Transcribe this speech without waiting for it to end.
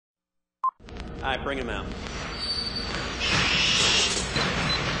All right, bring him out.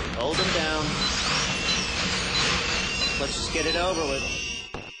 Hold him down. Let's just get it over with.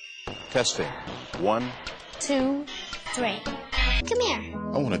 Testing. 1, 2, 3. Come here.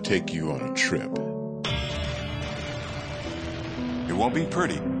 I want to take you on a trip. It won't be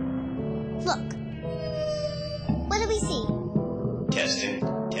pretty. Look. What do we see? Testing.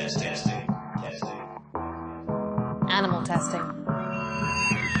 Animal testing.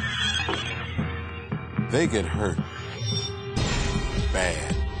 They get hurt.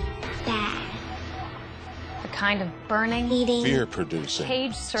 Bad. Bad. The kind of burning, Eating. Fear-producing.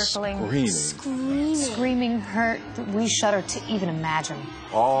 cage circling, Screaming. screaming hurt that we shudder to even imagine.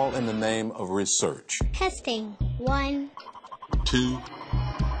 All in the name of research. Testing. 1, 2.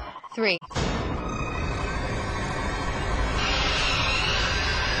 3.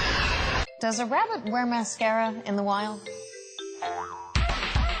 Does a rabbit wear mascara in the wild?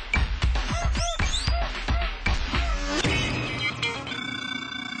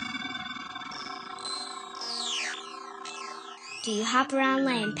 Do you hop around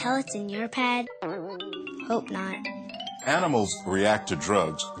laying pellets in your pad? Hope not. Animals react to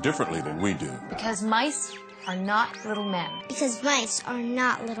drugs differently than we do. Because mice are not little men. Because mice are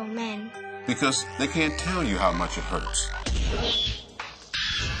not little men. Because they can't tell you how much it hurts.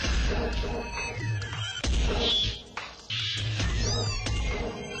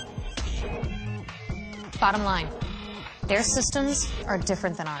 Bottom line, their systems are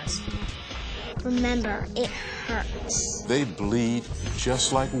different than ours. Remember, it hurts. They bleed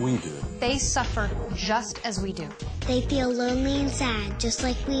just like we do. They suffer just as we do. They feel lonely and sad, just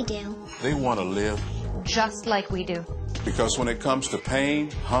like we do. They want to live. Just like we do. Because when it comes to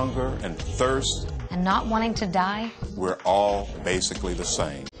pain, hunger, and thirst, And not wanting to die, we're all basically the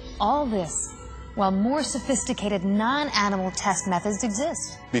same. all this while more sophisticated non-animal test methods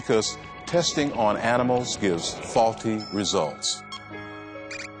exist. Because testing on animals gives faulty results.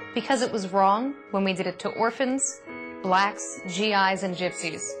 Because it was wrong when we did it to orphans, blacks, GIs, and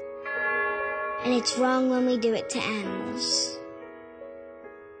gypsies. And it's wrong when we do it to animals.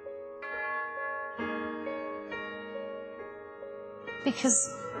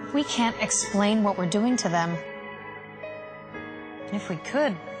 Because we can't explain what we're doing to them. And if we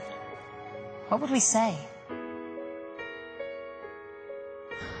could, what would we say?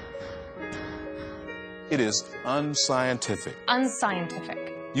 It is unscientific.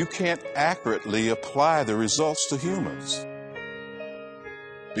 Unscientific. You can't accurately apply the results to humans.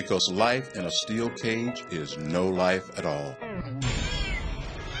 Because life in a steel cage is no life at all.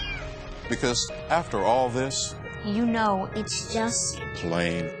 Because after all this, You know It's just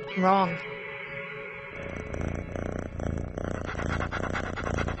plain wrong.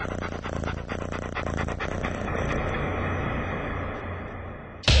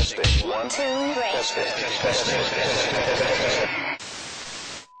 Testing. 1, 2, 3. Testing.